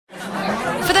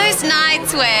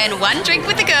nights when one drink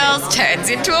with the girls turns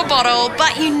into a bottle,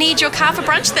 but you need your car for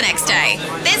brunch the next day.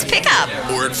 There's Pickup.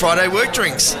 Or at Friday work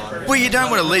drinks, where you don't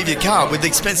want to leave your car with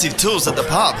expensive tools at the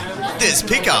pub. There's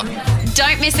Pickup.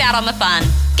 Don't miss out on the fun.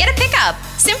 Get a Pickup.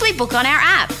 Simply book on our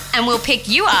app and we'll pick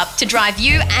you up to drive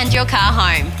you and your car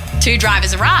home. 2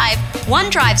 drivers arrive, one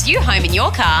drives you home in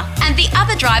your car and the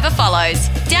other driver follows.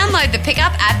 Download the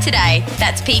Pickup app today.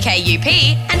 That's PKUP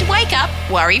and wake up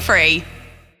worry-free.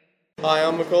 Hi,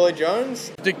 I'm Macaulay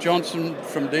Jones. Dick Johnson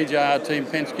from DJR Team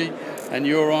Penske, and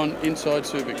you're on Inside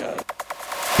Supercars.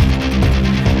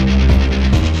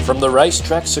 From the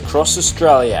racetracks across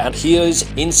Australia, and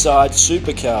here's Inside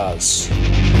Supercars.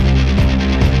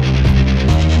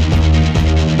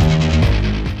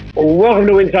 Welcome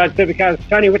to Inside Supercars.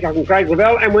 Tony Whitlock and Craig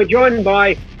Lavelle, and we're joined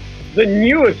by the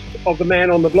newest of the man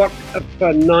on the block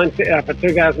for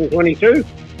 2022,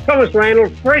 Thomas Randall,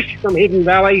 fresh from Hidden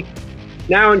Valley,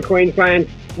 now in Queensland.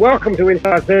 Welcome to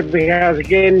Inside Supercars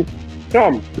again,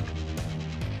 Tom.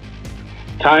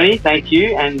 Tony, thank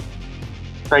you, and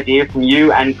great to hear from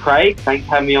you and Craig. Thanks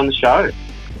for having me on the show.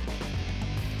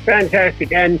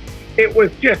 Fantastic, and it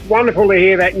was just wonderful to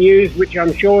hear that news, which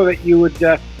I'm sure that you would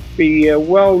be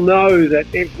well know that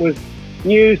it was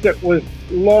news that was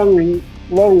long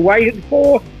waited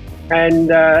for and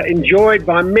enjoyed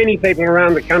by many people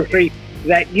around the country,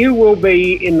 that you will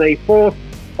be in the 4th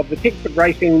of the Tickford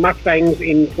Racing Mustangs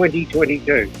in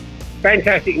 2022.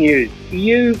 Fantastic news.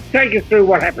 You take us through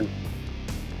what happened.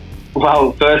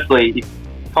 Well, firstly, you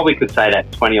probably could say that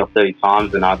 20 or 30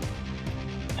 times and I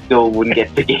still wouldn't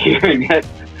get sick of hearing it.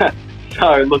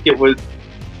 So, look, it was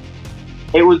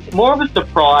more of a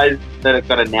surprise that it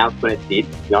got announced when it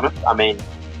did, to be honest. I mean,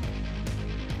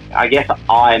 I guess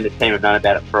I and the team have known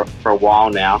about it for a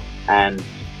while now, and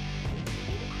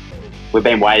we've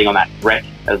been waiting on that wreck,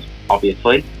 as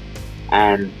obviously.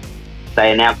 And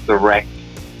they announced the wreck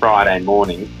Friday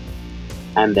morning,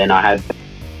 and then I had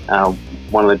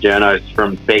one of the journos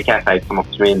from Speed Cafe come up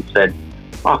to me and said,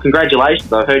 "Oh,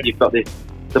 congratulations! I heard you've got the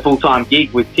full-time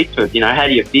gig with Tickford. You know, how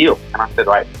do you feel?" And I said,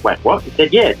 "Wait, what?" He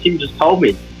said, "Yeah, Tim just told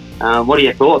me. What are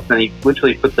your thoughts?" And he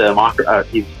literally put the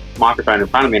his microphone in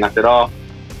front of me, and I said, "Oh,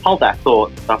 hold that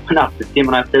thought." So I went up to Tim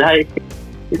and I said, "Hey,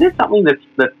 is there something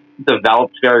that's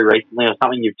developed very recently, or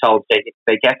something you've told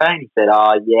Speed Cafe?" And he said,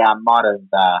 "Oh, yeah, I might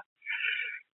have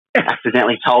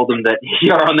accidentally told them that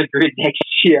you're on the grid next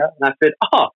year." And I said,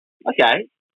 "Oh, okay.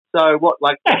 So what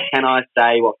can I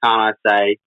say? What can't I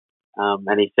say?"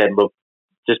 And he said, "Look,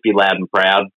 just be loud and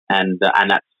proud." And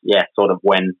that's, yeah, sort of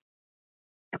when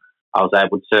I was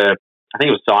able to, I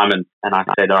think it was Simon, and I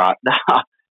said, "All right,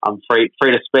 I'm free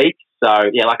to speak." So,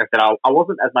 yeah, like I said, I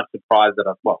wasn't as much surprised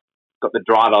that got the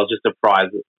drive. I was just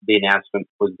surprised that the announcement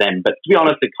was then. But to be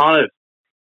honest, it kind of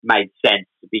made sense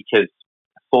because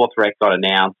 4th wreck got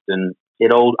announced, and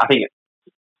I think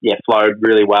it flowed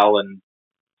really well. And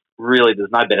really,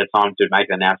 there's no better time to make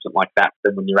an announcement like that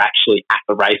than when you're actually at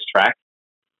the racetrack.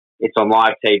 It's on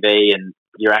live TV, and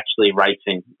you're actually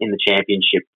racing in the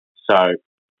championship. So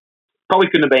probably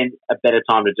couldn't have been a better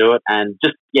time to do it. And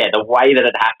just, yeah, the way that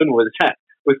it happened was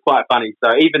quite funny.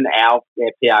 So even our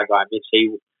PR guy, Mitch, he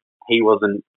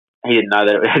didn't know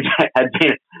that it had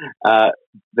been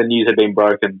the news had been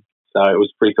broken. So it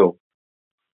was pretty cool.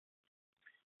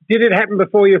 Did it happen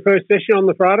before your first session on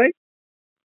the Friday?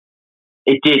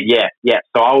 It did, yeah.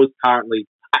 So I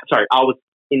was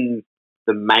in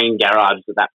the main garage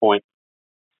at that point.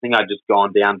 I think I'd just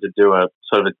gone down to do a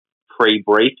sort of a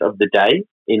pre-brief of the day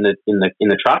in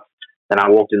the truck. Then I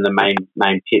walked in the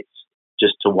main pits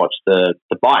just to watch the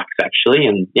bikes actually,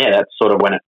 and yeah, that's sort of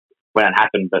when it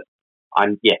happened. But I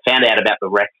found out about the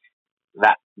wreck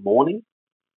that morning,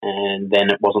 and then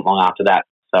it wasn't long after that.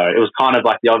 So it was kind of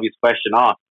like the obvious question.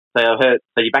 So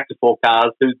you're back to 4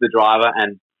 cars. Who's the driver?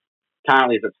 And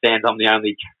currently, as it stands, I'm the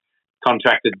only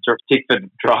contracted Tickford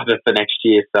driver for next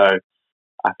year. So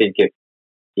I think it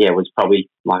was probably,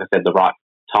 like I said, the right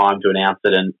time to announce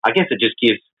it. And I guess it just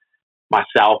gives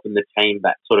myself and the team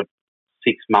that sort of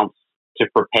 6 months to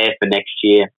prepare for next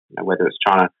year, whether it's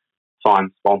trying to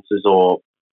find sponsors or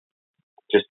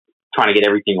just trying to get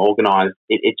everything organised.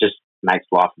 It just makes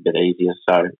life a bit easier.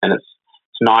 So, and it's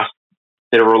a nice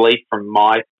bit of relief from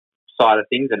my side of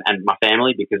things and my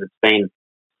family, because it's been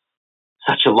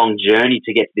such a long journey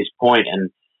to get to this point, and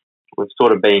we've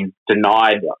sort of been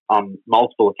denied on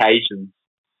multiple occasions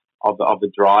of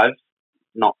the drive,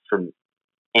 not from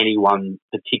any one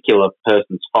particular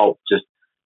person's fault, just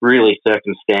really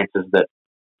circumstances that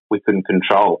we couldn't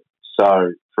control.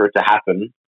 So for it to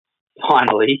happen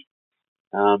finally,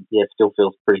 it still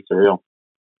feels pretty surreal.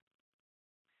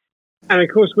 And, of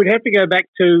course, we'd have to go back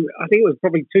to, I think it was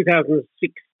probably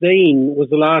 2016 was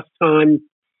the last time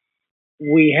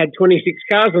we had 26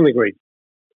 cars on the grid.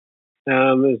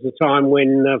 There was a time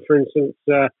when, for instance,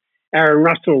 Aaron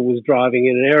Russell was driving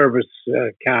in an Erebus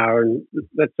car and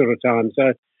that sort of time.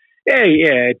 So,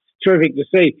 yeah, it's terrific to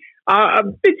see. A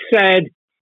bit sad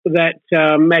that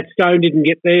Matt Stone didn't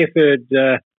get their third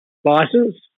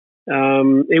licence.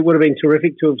 It would have been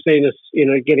terrific to have seen us,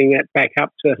 getting that back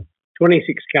up to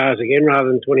 26 cars again rather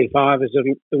than 25 as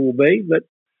it will be. But,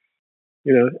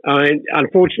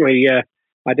 unfortunately,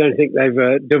 I don't think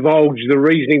they've divulged the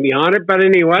reasoning behind it. But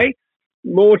anyway,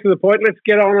 more to the point, let's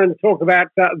get on and talk about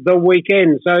the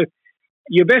weekend. So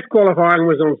your best qualifying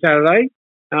was on Saturday,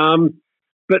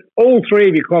 but all three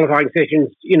of your qualifying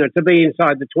sessions, to be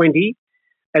inside the 20,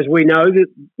 as we know, that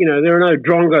there are no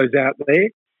drongos out there,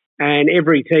 and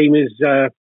every team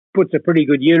puts a pretty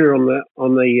good unit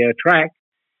on the track.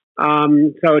 So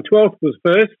a 12th was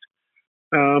first,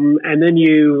 and then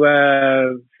you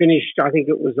finished, I think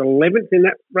it was 11th in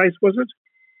that race, was it?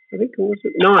 I think it was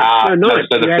 9th. No,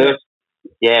 so the first.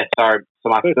 Yeah, sorry. So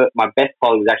my best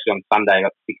quality was actually on Sunday. I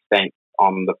got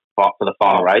 16th for the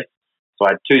final race. So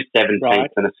I had 2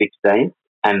 17th and a 16th,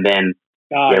 and then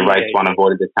race 1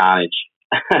 avoided the carnage.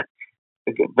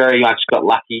 Very much got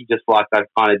lucky, just like I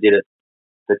kind of did at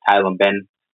the Tail and Bend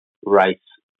race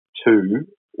 2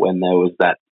 when there was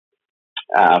that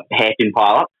hairpin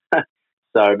pile up.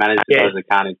 So managed to avoid the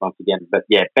carnage once again. But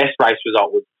yeah, best race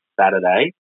result was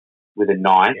Saturday with a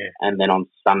 9th, and then on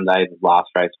Sunday, the last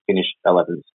race, finished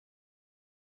 11th.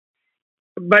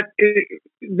 But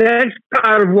that's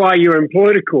part of why you're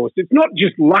employed, of course. It's not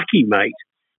just lucky, mate.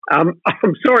 I'm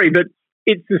sorry, but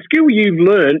it's the skill you've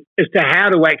learned as to how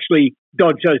to actually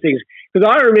dodge those things. Because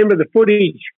I remember the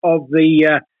footage of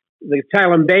the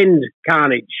Tail and Bend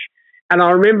carnage, and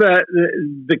I remember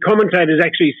the commentators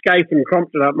actually, Scaife and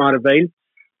Crompton, it might have been,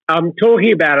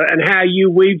 talking about it and how you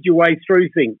weaved your way through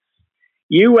things.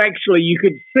 You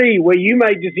could see where you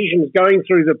made decisions going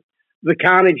through the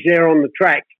carnage there on the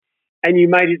track, and you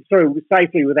made it through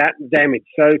safely without damage.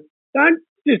 So don't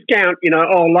discount,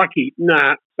 lucky.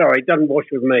 Nah, sorry, it doesn't wash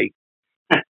with me.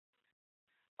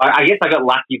 I guess I got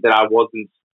lucky that I wasn't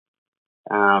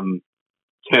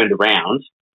turned around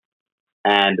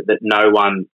and that no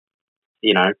one,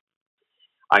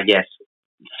 I guess,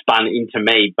 spun into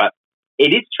me. But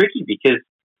it is tricky because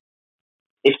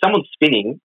if someone's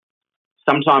spinning,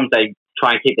 sometimes they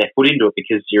try and keep their foot into it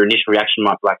because your initial reaction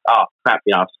might be like, oh, crap,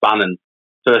 I've spun, and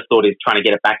first thought is trying to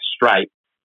get it back straight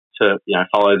to,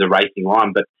 follow the racing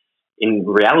line. But in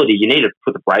reality, you need to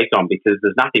put the brake on because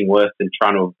there's nothing worse than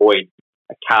trying to avoid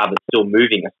a car that's still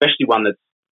moving, especially one that's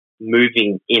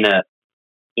moving in a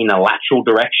lateral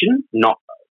direction, not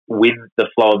with the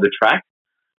flow of the track.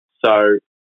 So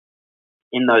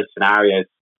in those scenarios,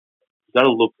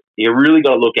 you really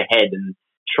got to look ahead and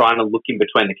trying to look in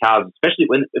between the cars, especially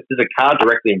if there's a car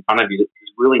directly in front of you.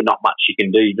 There's really not much you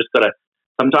can do. You just got to,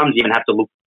 sometimes you even have to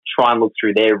try and look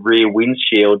through their rear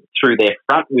windshield, through their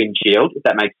front windshield, if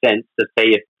that makes sense, to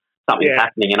see if something's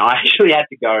happening. And I actually had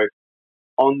to go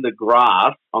on the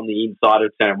grass on the inside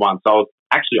of turn 1. So I was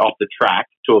actually off the track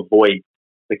to avoid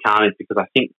the carnage because I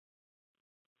think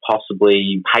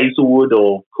possibly Hazelwood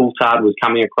or Coulthard was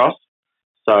coming across.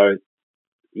 So,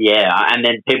 yeah, and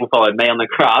then people followed me on the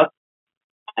grass.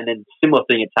 And then similar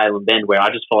thing at Tail and Bend where I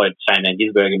just followed Shane Van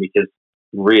Gisbergen because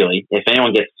really, if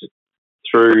anyone gets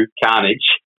through carnage,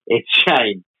 it's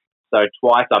Shane. So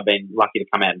twice I've been lucky to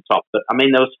come out on top. But,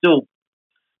 there was still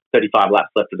 35 laps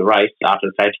left of the race after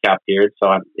the safety car period. So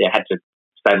I had to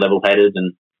stay level-headed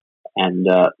and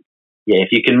if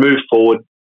you can move forward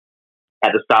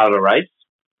at the start of the race,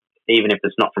 even if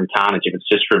it's not from carnage, if it's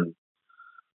just from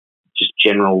just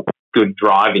general good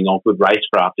driving or good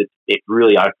racecraft, it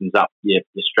really opens up your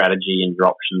strategy and your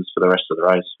options for the rest of the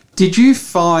race. Did you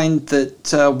find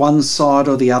that one side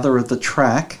or the other of the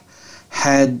track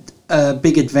had a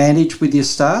big advantage with your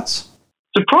starts?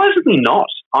 Surprisingly not.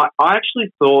 I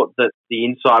actually thought that the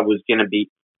inside was going to be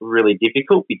really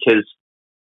difficult because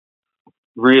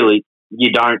really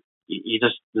there's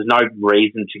no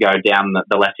reason to go down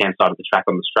the left-hand side of the track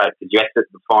on the straight because you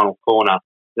exit the final corner.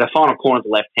 The final corner is a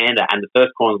left-hander and the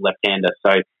first corner is a left-hander.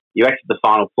 So you exit the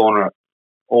final corner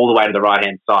all the way to the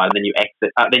right-hand side and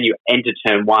then you enter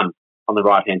turn 1 on the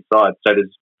right-hand side. So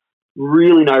there's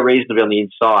really no reason to be on the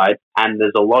inside and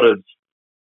there's a lot of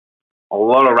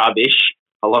rubbish,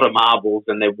 a lot of marbles,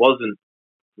 and there wasn't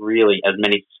really as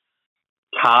many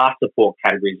car support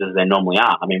categories as there normally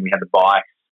are. We had the bikes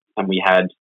and we had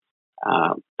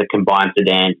the combined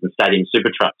sedans and stadium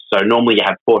super trucks. So normally you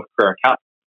have Porsche Carrera Cup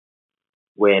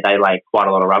where they lay quite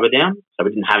a lot of rubber down. So we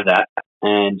didn't have that.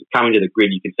 And coming to the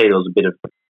grid, you could see there was a bit of,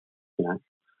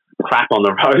 crap on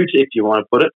the road, if you want to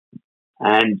put it.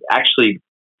 And actually,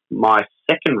 my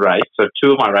second race, so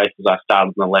two of my races, I started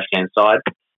on the left-hand side,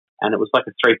 and it was like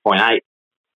a 3.8,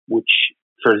 which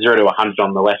for 0 to 100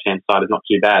 on the left-hand side is not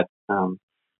too bad.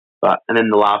 And then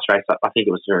the last race, I think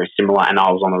it was very similar, and I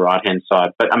was on the right-hand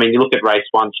side. But, I mean, you look at race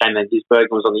one, Shane Van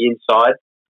Gisbergen was on the inside,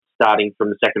 starting from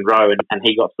the second row, and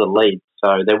he got to the lead.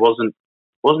 So there wasn't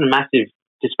a massive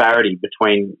disparity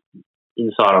between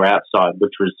inside or outside,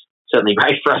 which was certainly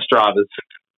great for us drivers.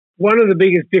 One of the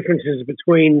biggest differences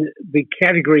between the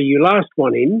category you last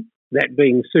won in, that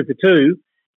being Super 2,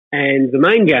 and the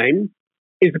main game,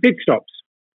 is the pit stops.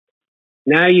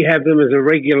 Now you have them as a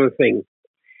regular thing.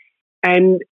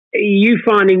 And are you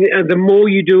finding the more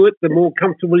you do it, the more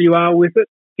comfortable you are with it,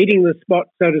 hitting the spot,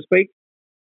 so to speak?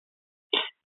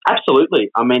 Absolutely.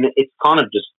 I mean, it's kind of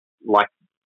just like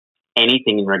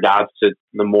anything in regards to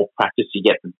the more practice you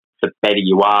get, the better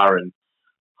you are. And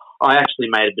I actually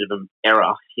made a bit of an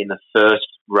error in the first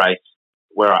race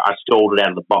where I stalled it out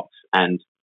of the box, and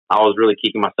I was really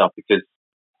kicking myself because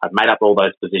I'd made up all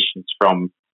those positions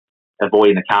from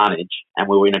avoiding the carnage, and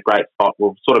we were in a great spot. We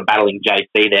were sort of battling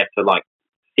JC there for like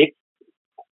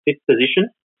fifth position,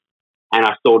 and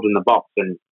I stalled in the box,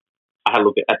 and I had a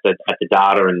look at the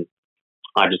data, and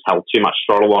I just held too much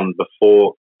throttle on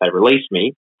before they released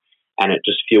me, and it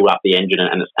just fueled up the engine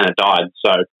and it died.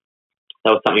 So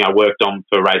that was something I worked on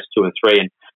for race 2 and 3, and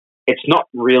it's not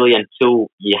really until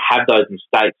you have those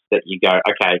mistakes that you go,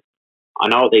 okay, I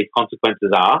know what these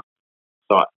consequences are,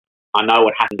 so I know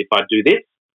what happens if I do this.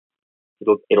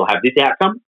 It'll have this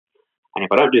outcome, and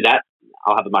if I don't do that,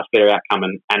 I'll have a much better outcome.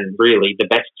 And really, the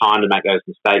best time to make those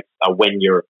mistakes are when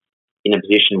you're in a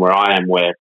position where I am,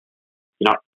 where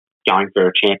you're not going for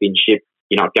a championship,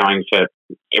 you're not going for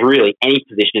really any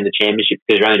position in the championship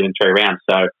because you're only doing 3 rounds.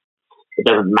 So it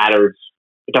doesn't matter.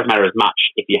 It doesn't matter as much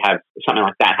if you have something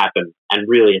like that happen. And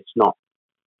really,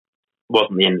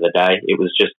 wasn't the end of the day. It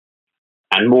was just,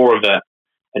 and more of a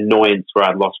annoyance where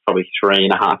I'd lost probably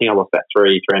 3.5. I think I lost about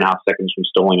 3.5 seconds from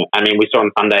stalling it. I mean, we saw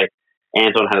on Sunday,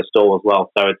 Anton had a stall as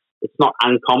well. So it's not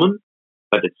uncommon,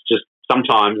 but it's just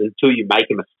sometimes until you make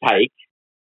a mistake,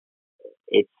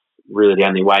 it's really the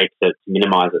only way to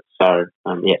minimise it. So,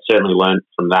 certainly learned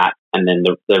from that. And then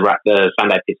the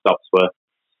Sunday pit stops were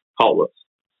faultless.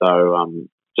 So,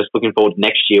 just looking forward to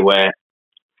next year where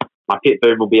my pit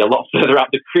boom will be a lot further up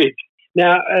the grid.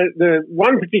 Now, the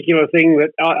one particular thing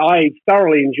that I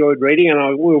thoroughly enjoyed reading, and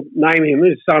I will name him,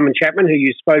 is Simon Chapman, who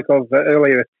you spoke of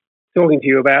earlier, talking to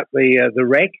you about the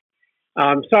wreck.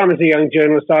 Simon's a young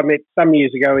journalist I met some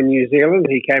years ago in New Zealand.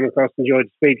 He came across and enjoyed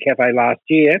Speed Cafe last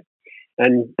year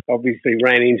and obviously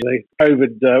ran into the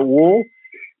COVID wall.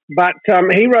 But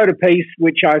he wrote a piece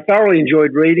which I thoroughly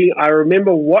enjoyed reading. I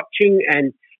remember watching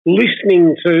and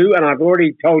listening to, and I've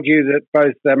already told you that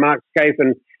both Mark Scaife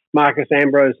and Marcus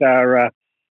Ambrose are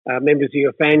members of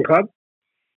your fan club,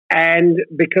 and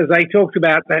because they talked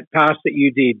about that pass that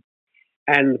you did,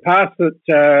 and the pass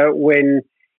that when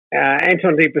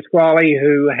Anton De Pasquale,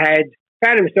 who had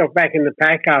found himself back in the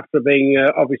pack after being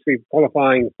obviously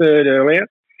qualifying third earlier,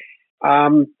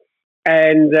 and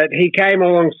that he came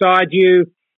alongside you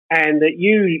and that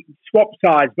you swapped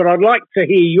sides. But I'd like to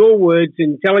hear your words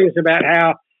in telling us about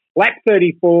how lap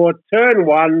 34, turn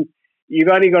 1, you've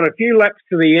only got a few laps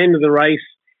to the end of the race,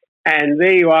 and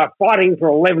there you are fighting for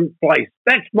 11th place.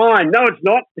 That's mine. No, it's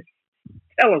not.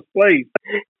 Tell us, please.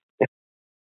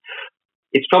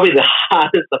 It's probably the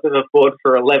hardest I've ever fought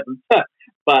for 11th.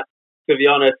 But to be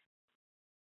honest,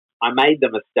 I made the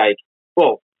mistake.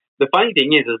 Well, the funny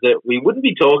thing is that we wouldn't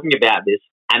be talking about this,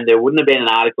 and there wouldn't have been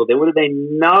an article. There would have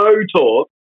been no talk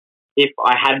if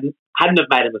I hadn't have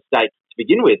made a mistake to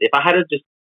begin with. If I had just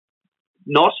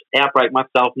not outbrake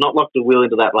myself, not locked the wheel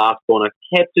into that last corner,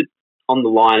 kept it on the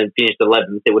line and finished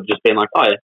 11th, it would have just been like, oh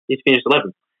yeah, he's finished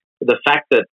 11th. But the fact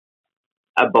that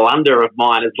a blunder of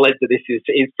mine has led to this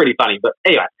is pretty funny. But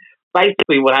anyway,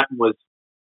 basically what happened was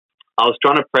I was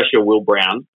trying to pressure Will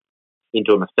Brown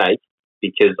into a mistake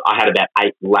because I had about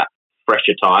 8 lap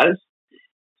fresher tyres.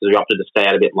 So we opted to stay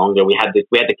out a bit longer. We had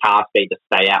the car speed to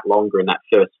stay out longer in that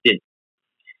first stint.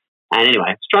 And anyway,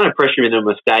 I was trying to pressure him into a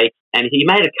mistake, and he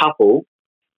made a couple,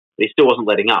 but he still wasn't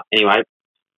letting up. Anyway,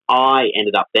 I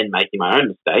ended up then making my own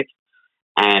mistake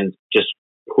and just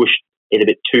pushed it a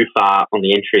bit too far on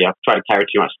the entry. I tried to carry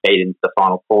too much speed into the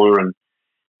final corner, and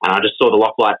I just saw the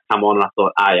lock lights come on, and I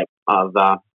thought,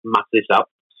 I've mucked this up.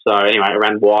 So anyway, I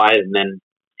ran wide, and then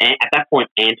at that point,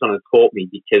 Anton had caught me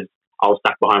because I was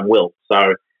stuck behind Will. So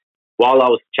while I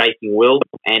was chasing Will,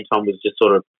 Anton was just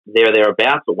sort of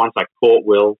thereabouts. But once I caught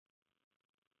Will,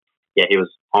 he was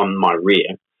on my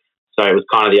rear. So it was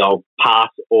kind of the old pass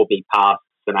or be passed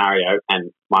scenario,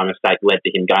 and my mistake led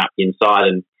to him going up the inside.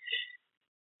 And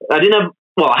I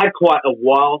had quite a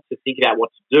while to think about what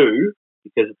to do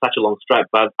because it's such a long straight,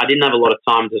 but I didn't have a lot of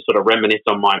time to sort of reminisce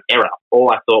on my error.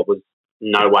 All I thought was,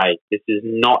 no way, this is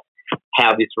not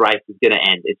how this race is going to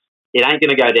end. It ain't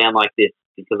going to go down like this,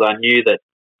 because I knew that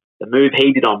the move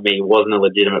he did on me wasn't a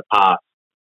legitimate pass.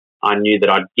 I knew that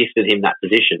I'd gifted him that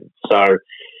position. So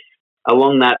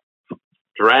along that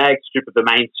drag strip of the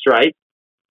main straight,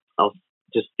 I was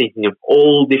just thinking of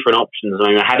all different options. I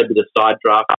mean, I had a bit of side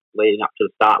draft leading up to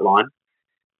the start line,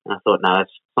 and I thought, no,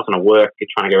 it's not going to work. You're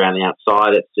trying to go around the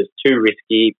outside. It's just too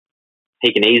risky.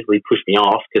 He can easily push me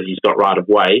off because he's got right of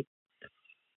way,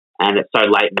 and it's so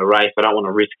late in the race. I don't want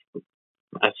to risk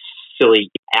a silly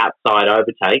outside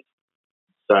overtake.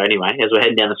 So anyway, as we're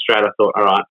heading down the straight, I thought, all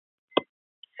right.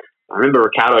 I remember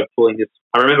Ricardo pulling this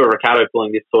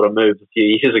sort of move a few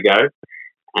years ago,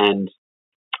 and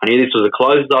I knew this was the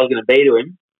closest I was going to be to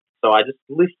him. So I just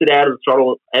lifted out of the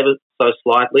throttle ever so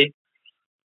slightly,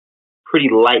 pretty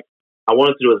late. I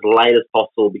wanted to do it as late as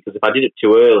possible, because if I did it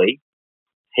too early,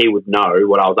 he would know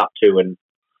what I was up to and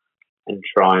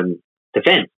try and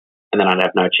defend, and then I'd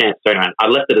have no chance. So anyway, I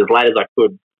left it as late as I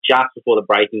could, just before the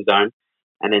braking zone,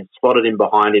 and then slotted in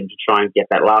behind him to try and get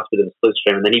that last bit of the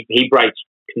slipstream. And then he braked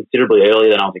considerably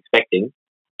earlier than I was expecting.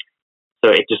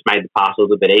 So it just made the pass a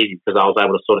little bit easy, because I was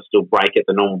able to sort of still brake at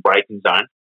the normal braking zone.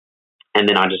 And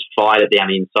then I just fired it down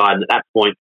the inside. And at that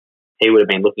point, he would have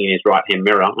been looking in his right-hand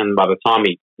mirror. And by the time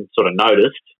he sort of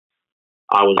noticed,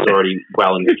 I was already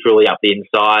well and truly up the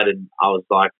inside. And I was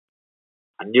like,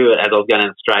 I knew it as I was going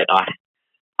down straight. I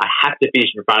have to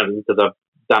finish in front of him, because I've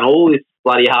done all this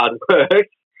bloody hard work.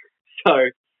 So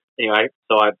anyway,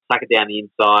 I stuck it down the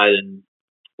inside, and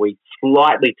we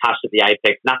slightly touched at the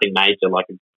apex, nothing major, like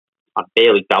I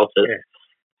barely felt it.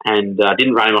 Yeah. And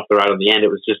didn't run him off the road on the end. It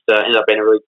was just ended up being a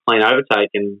really clean overtake.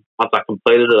 And once I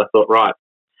completed it, I thought, right,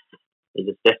 he's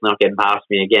just definitely not getting past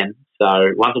me again. So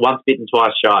once bitten,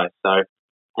 twice shy. So,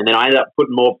 and then I ended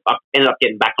up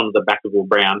getting back onto the back of Will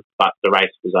Brown, but the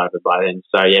race was over by then.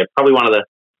 So yeah, probably one of the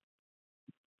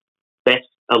best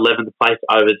 11th place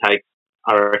overtakes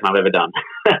I reckon I've ever done.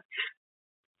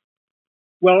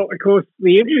 Well, of course,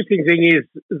 the interesting thing is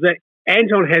that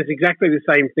Anton has exactly the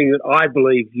same thing that I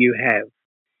believe you have.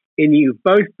 And you've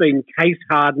both been case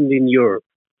hardened in Europe.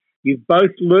 You've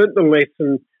both learnt the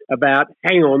lesson about,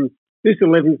 hang on, this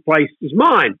 11th place is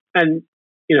mine. And,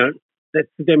 that's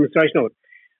the demonstration of it.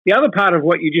 The other part of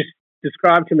what you just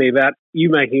described to me about you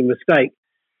making a mistake,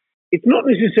 it's not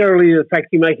necessarily the fact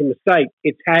you make a mistake,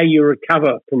 it's how you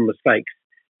recover from mistakes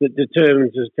that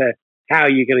determines as to how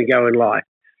you're going to go in life.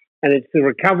 And it's the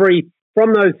recovery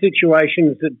from those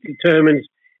situations that determines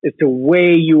as to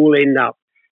where you will end up.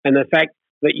 And the fact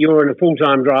that you're in a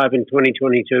full-time drive in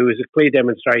 2022 is a clear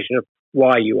demonstration of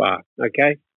why you are.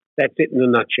 Okay? That's it in a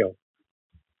nutshell.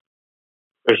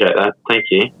 Appreciate that. Thank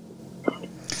you.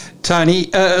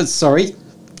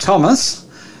 Thomas,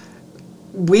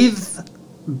 with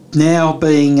now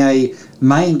being a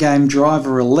main game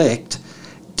driver-elect,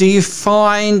 did you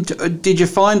find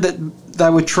that they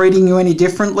were treating you any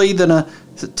differently than a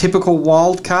typical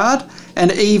wild card?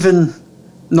 And even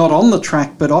not on the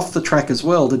track, but off the track as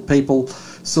well, did people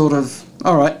sort of,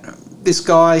 all right, this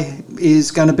guy is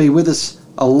going to be with us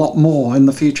a lot more in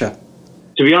the future?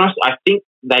 To be honest, I think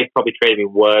they probably treated me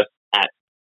worse at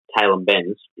Tailem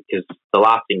Bends, because the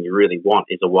last thing you really want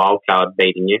is a wild card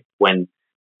beating you when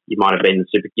you might be in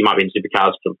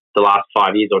supercars for the last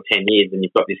 5 years or 10 years, and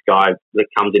you've got this guy that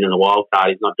comes in a wild card.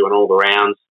 He's not doing all the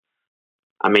rounds.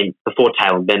 I mean, before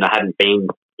Tailem Bend, I hadn't been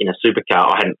in a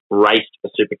supercar. I hadn't raced a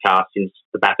supercar since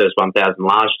the Bathurst 1000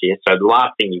 last year. So the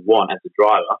last thing you want as a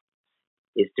driver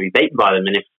is to be beaten by them.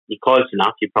 And if you're close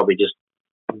enough, you probably just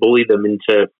bully them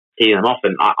into hitting them off.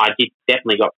 And I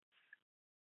definitely got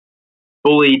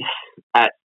bullied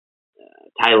at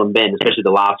Tailem Bend, especially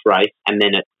the last race. And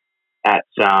then at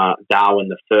Darwin,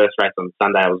 the first race on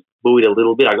Sunday, I was bullied a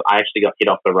little bit. I actually got hit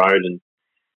off the road, and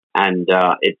I ended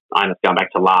up going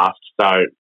back to last. So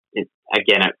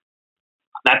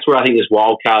that's where I think this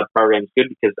wildcard program is good,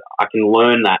 because I can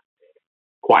learn that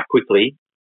quite quickly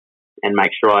and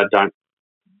make sure I don't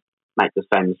make the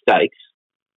same mistakes.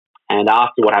 And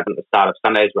after what happened at the start of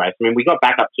Sunday's race, I mean, we got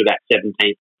back up to about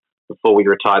 17th before we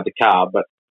retired the car, but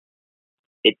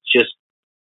it just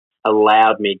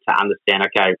allowed me to understand,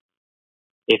 okay,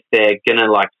 if they're going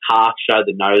to half show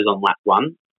the nose on lap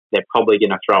one, they're probably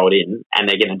going to throw it in, and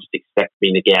they're going to just expect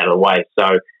me to get out of the way.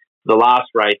 So the last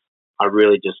race, I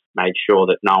really just made sure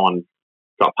that no one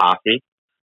got past me.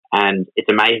 And it's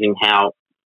amazing how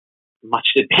much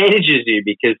advantages you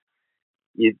because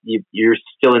you're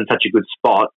still in such a good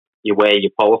spot. You're where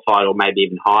you're qualified or maybe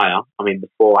even higher. I mean,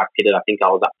 before I pitted, I think I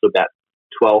was up to about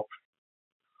 12th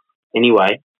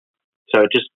anyway. So it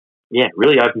just,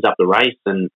 really opens up the race,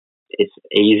 and it's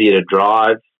easier to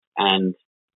drive, and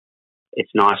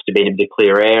it's nice to be in a bit of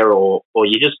clear air, or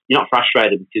you're not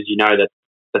frustrated because you know that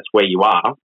that's where you are.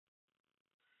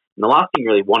 And the last thing you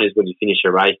really want is when you finish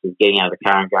a race is getting out of the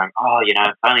car and going,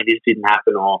 if only this didn't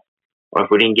happen, or if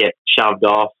we didn't get shoved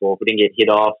off, or if we didn't get hit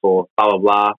off, or blah, blah,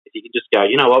 blah. If you can just go,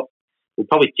 you know what, we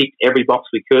probably ticked every box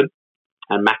we could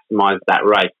and maximise that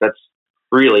race. That's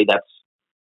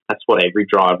what every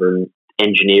driver and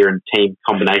engineer and team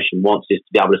combination wants, is to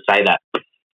be able to say that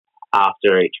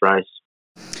after each race.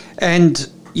 And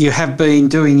you have been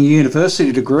doing a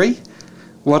university degree.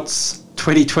 What's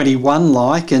 2021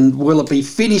 like, and will it be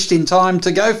finished in time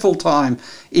to go full-time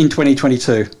in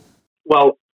 2022?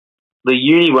 Well, the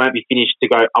uni won't be finished to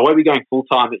go. I won't be going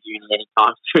full-time at uni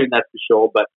anytime soon, that's for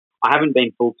sure, but I haven't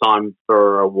been full-time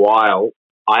for a while.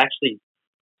 I actually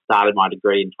started my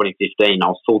degree in 2015. I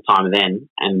was full-time then,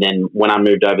 and then when I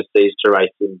moved overseas to race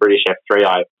in British F3,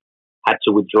 I had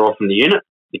to withdraw from the unit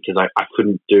because I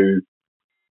couldn't do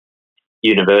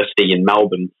university in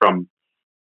Melbourne from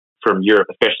Europe,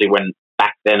 especially when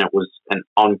back then it was an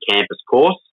on-campus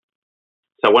course.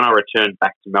 So when I returned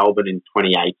back to Melbourne in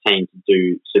 2018 to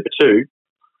do Super 2,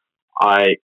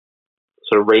 I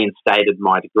sort of reinstated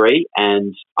my degree,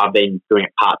 and I've been doing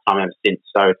it part-time ever since.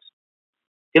 So it's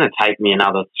going to take me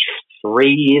another 3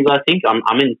 years, I think. I'm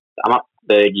up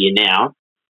third year now.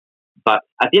 But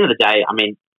at the end of the day, I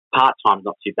mean, part-time's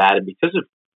not too bad. And because of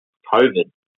COVID,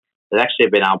 they've actually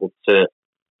been able to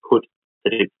put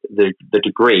the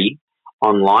degree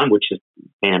online, which has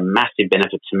been a massive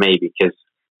benefit to me, because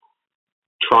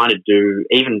trying to do,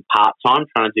 even part-time,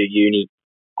 trying to do uni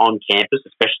on campus,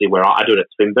 especially where I do it at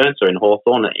Swinburne, so in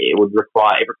Hawthorn, it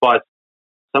requires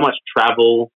so much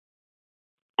travel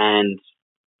and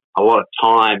a lot of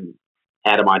time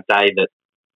out of my day that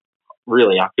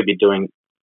really I could be doing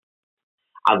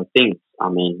other things. I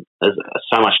mean, there's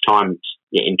so much time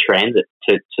in transit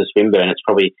to Swinburne. It's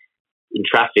probably in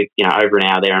traffic, over an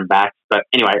hour there and back. But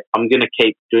anyway, I'm going to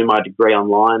keep doing my degree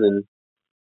online, and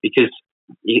because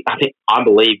I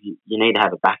believe you need to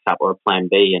have a backup or a plan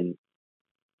B. And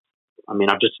I mean,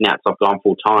 I've just announced I've gone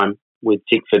full time with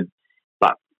Tickford,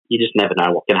 but you just never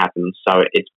know what can happen. So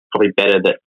it's probably better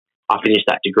that I finish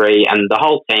that degree, and the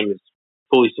whole team is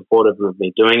fully supportive of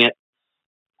me doing it,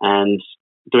 and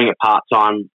doing it part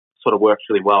time sort of works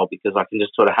really well because I can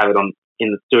just sort of have it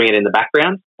doing it in the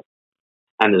background,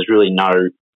 and there's really no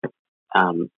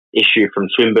issue from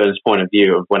Swinburne's point of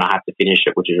view of when I have to finish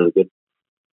it, which is really good.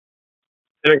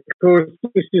 And of course,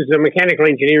 this is a mechanical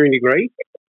engineering degree.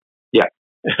 Yeah.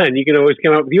 And you can always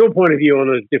come up with your point of view on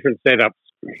those different setups.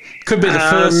 Could be the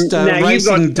first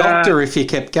racing doctor if you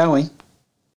kept going.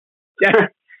 Yeah.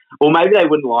 Well, maybe they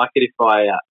wouldn't like it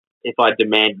if I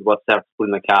demanded what's to put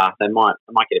in the car. I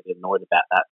might get a bit annoyed about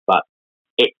that. But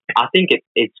I think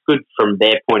it's good from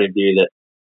their point of view that,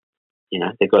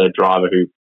 they've got a driver who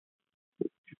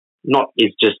not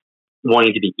is just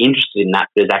wanting to be interested in that,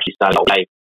 but is actually starting to say,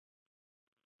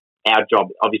 our job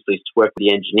obviously is to work with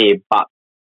the engineer, but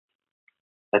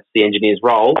that's the engineer's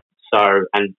role. So,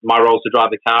 and my role is to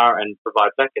drive the car and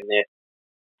provide back, and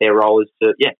their role is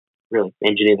to, really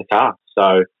engineer the car.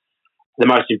 So the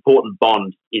most important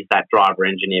bond is that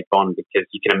driver-engineer bond, because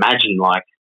you can imagine, like,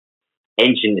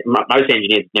 most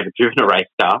engineers have never driven a race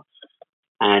car,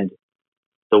 and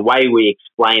the way we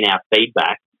explain our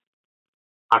feedback,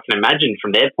 I can imagine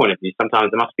from their point of view,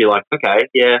 sometimes it must be like, okay,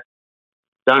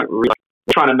 don't really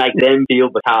trying to make them feel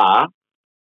the car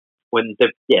when they've,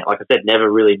 like I said,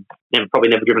 probably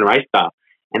never driven a race car,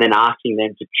 and then asking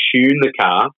them to tune the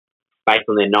car based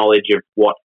on their knowledge of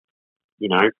what,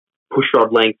 push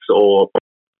rod lengths or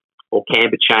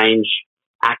camber change,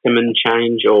 Ackerman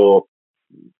change, or,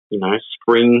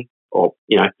 spring, or,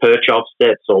 perch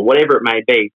offsets, or whatever it may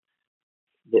be.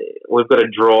 We've got to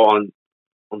draw on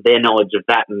their knowledge of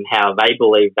that and how they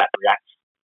believe that reacts,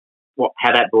 what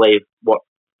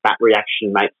that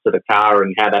reaction makes to the car,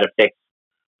 and how that affects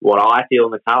what I feel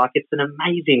in the car. Like, it's an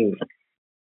amazing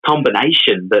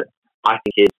combination that I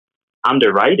think is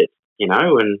underrated, and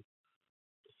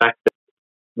the fact that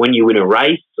when you win a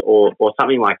race or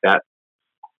something like that,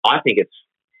 I think it's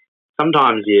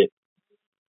sometimes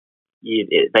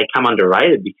they come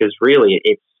underrated, because really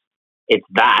it's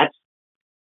that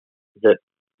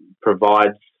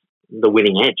provides the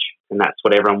winning edge, and that's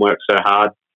what everyone works so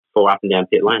hard for up and down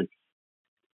pit lane.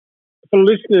 For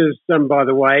listeners, by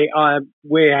the way,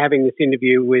 we're having this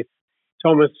interview with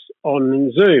Thomas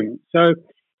on Zoom. So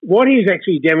what he's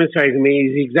actually demonstrated to me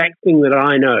is the exact thing that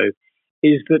I know,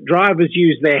 is that drivers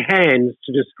use their hands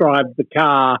to describe the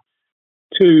car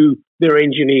to their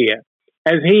engineer,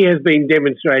 as he has been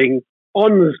demonstrating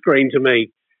on the screen to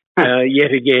me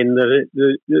yet again,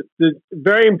 the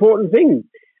very important thing.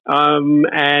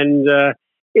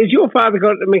 Is your father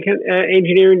got an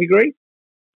engineering degree?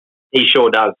 He sure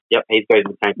does. Yep, he's got his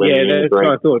mechanical engineering degree.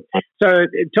 Yeah, that's what I thought. So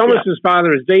Thomas's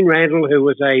father is Dean Randall, who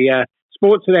was a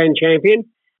sports sedan champion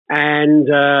and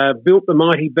built the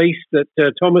mighty beast that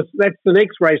Thomas, that's the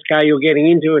next race car you're getting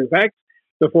into, in fact,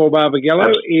 before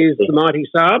Barbagallo, is the mighty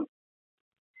Saab.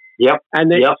 Yep.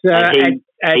 And that's, and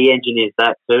he engineers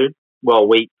that too. Well,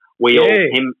 we all,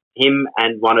 him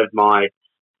and one of the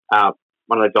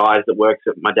guys that works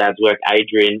at my dad's work,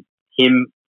 Adrian,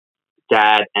 him,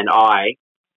 Dad, and I,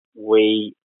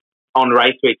 we, on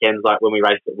race weekends, like when we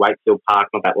raced at Wakefield Park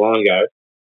not that long ago,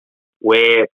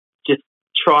 we're just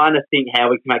trying to think how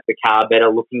we can make the car better.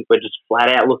 We're just flat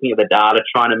out looking at the data,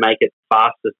 trying to make it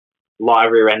fastest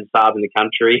livery ran Saab in the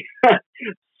country.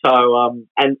 So,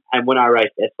 and when I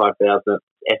raced S5000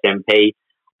 at SMP,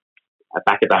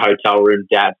 back at the hotel room,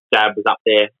 Dad was up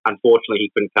there. Unfortunately, he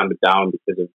couldn't come to Darwin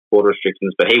because of border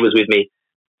restrictions, but he was with me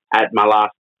at my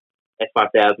last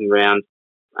S5000 round.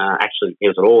 Actually, he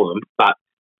was at all of them, but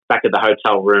back at the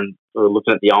hotel room, we were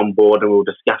looking at the onboard and we were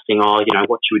discussing,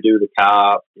 what should we do with the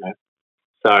car?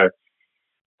 So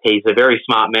he's a very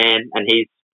smart man and he's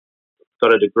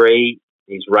got a degree.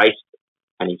 He's raced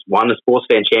and he's won the sports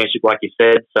sedan championship, like you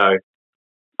said. So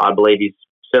I believe he's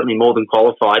certainly more than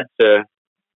qualified to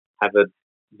have a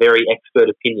very expert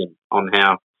opinion on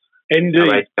how.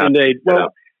 Indeed.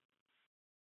 Well,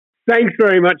 thanks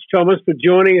very much, Thomas, for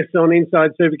joining us on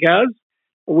Inside Supercars.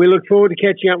 We look forward to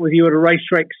catching up with you at a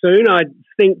racetrack soon. I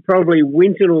think probably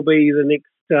Winton will be the next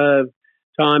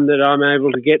time that I'm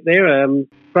able to get there.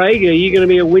 Craig, are you going to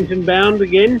be a Winton bound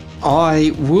again?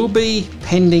 I will be,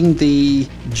 pending the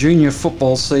junior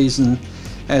football season,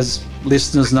 as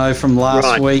listeners know from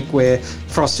last week, where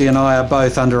Frosty and I are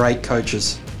both under 8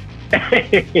 coaches. There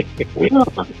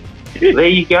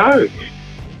you go.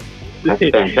 That's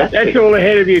fantastic. That's all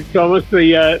ahead of you, Thomas,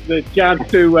 the chance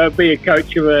to be a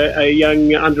coach of a young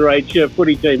underage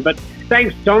footy team. But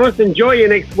thanks, Thomas. Enjoy your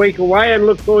next week away and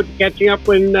look forward to catching up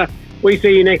when we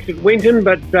see you next at Winton.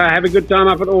 But have a good time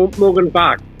up at Morgan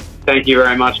Park. Thank you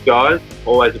very much, guys.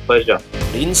 Always a pleasure.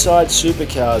 Inside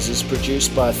Supercars is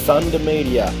produced by Thunder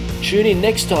Media. Tune in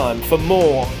next time for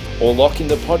more, or lock in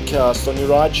the podcast on your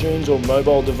iTunes or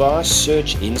mobile device.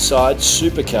 Search Inside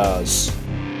Supercars.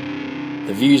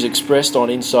 The views expressed on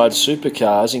Inside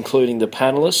Supercars, including the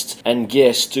panellists and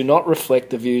guests, do not reflect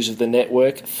the views of the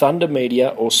network, Thunder Media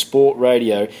or Sport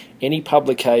Radio. Any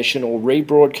publication or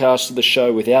rebroadcast of the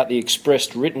show without the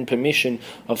expressed written permission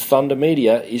of Thunder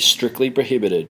Media is strictly prohibited.